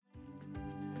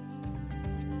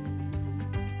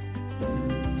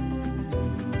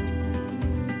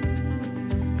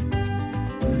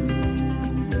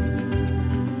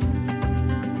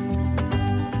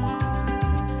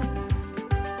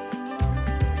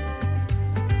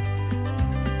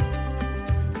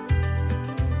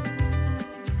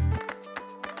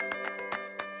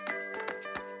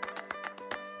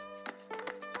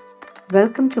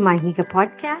Welcome to my Higa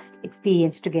podcast,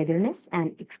 Experience Togetherness,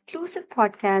 an exclusive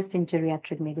podcast in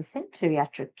geriatric medicine,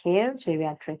 geriatric care,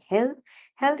 geriatric health,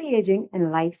 healthy aging,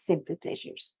 and life's simple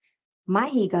pleasures. My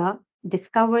Higa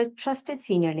discovered trusted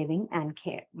senior living and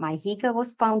care. My Higa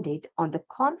was founded on the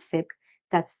concept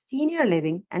that senior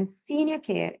living and senior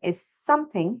care is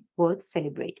something worth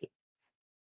celebrating.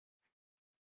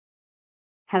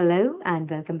 Hello and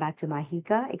welcome back to my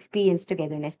Hika Experience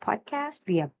Togetherness podcast.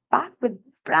 We are back with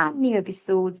brand new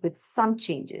episodes with some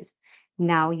changes.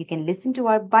 Now you can listen to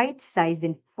our bite-sized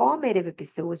informative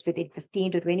episodes within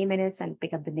 15 to 20 minutes and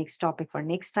pick up the next topic for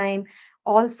next time.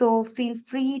 Also, feel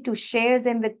free to share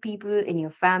them with people in your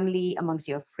family, amongst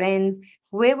your friends,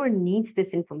 whoever needs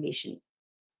this information.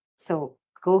 So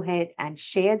go ahead and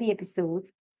share the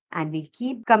episodes and we'll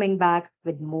keep coming back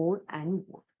with more and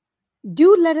more.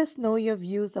 Do let us know your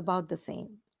views about the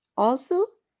same. Also,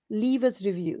 leave us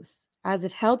reviews as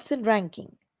it helps in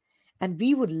ranking, and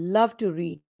we would love to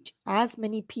reach as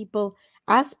many people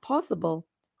as possible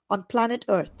on planet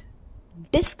Earth.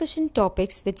 Discussion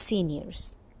topics with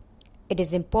seniors. It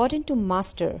is important to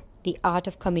master the art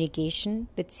of communication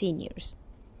with seniors.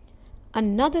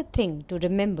 Another thing to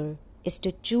remember is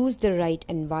to choose the right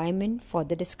environment for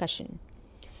the discussion.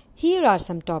 Here are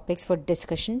some topics for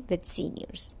discussion with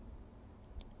seniors.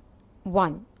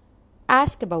 1.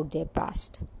 Ask about their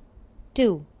past.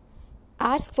 2.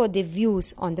 Ask for their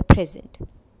views on the present.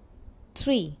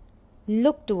 3.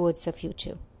 Look towards the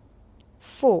future.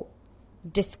 4.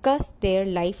 Discuss their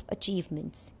life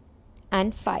achievements.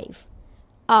 And 5.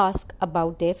 Ask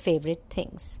about their favorite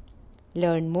things.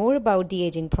 Learn more about the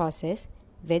aging process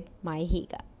with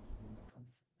MyHiga.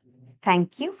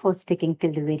 Thank you for sticking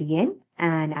till the very end.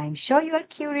 And I'm sure you are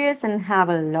curious and have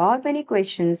a lot many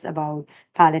questions about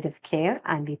palliative care,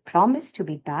 and we promise to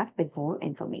be back with more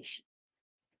information.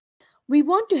 We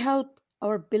want to help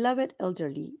our beloved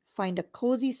elderly find a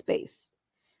cozy space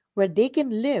where they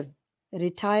can live,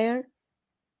 retire,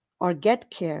 or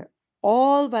get care,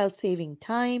 all while saving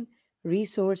time,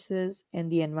 resources,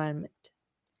 and the environment.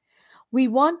 We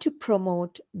want to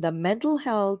promote the mental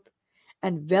health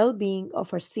and well being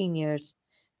of our seniors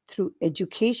through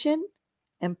education,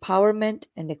 empowerment,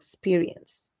 and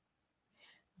experience.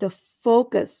 The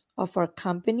focus of our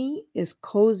company is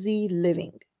cozy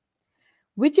living,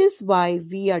 which is why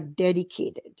we are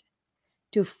dedicated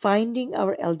to finding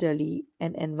our elderly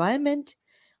an environment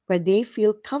where they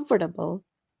feel comfortable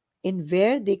in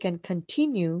where they can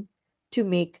continue to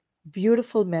make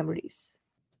beautiful memories.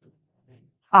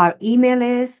 Our email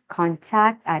is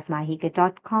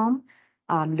contact@myhiga.com.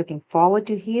 I'm looking forward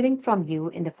to hearing from you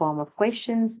in the form of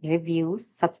questions, reviews,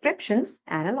 subscriptions,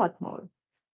 and a lot more.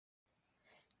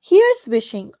 Here's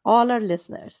wishing all our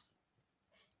listeners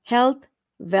health,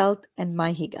 wealth, and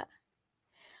Mahiga.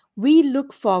 We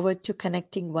look forward to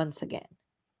connecting once again.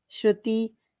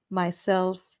 Shruti,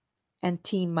 myself, and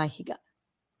Team Mahiga.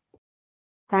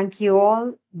 Thank you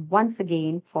all once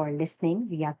again for listening.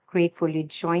 We are grateful you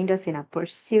joined us in our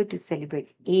pursuit to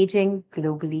celebrate aging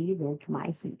globally with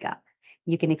MyHiga.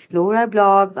 You can explore our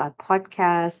blogs, our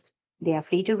podcast. They are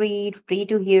free to read, free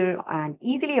to hear, and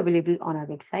easily available on our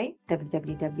website,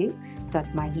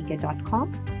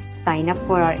 www.myhiga.com. Sign up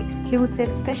for our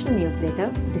exclusive special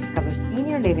newsletter, Discover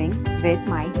Senior Living with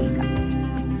MyHiga.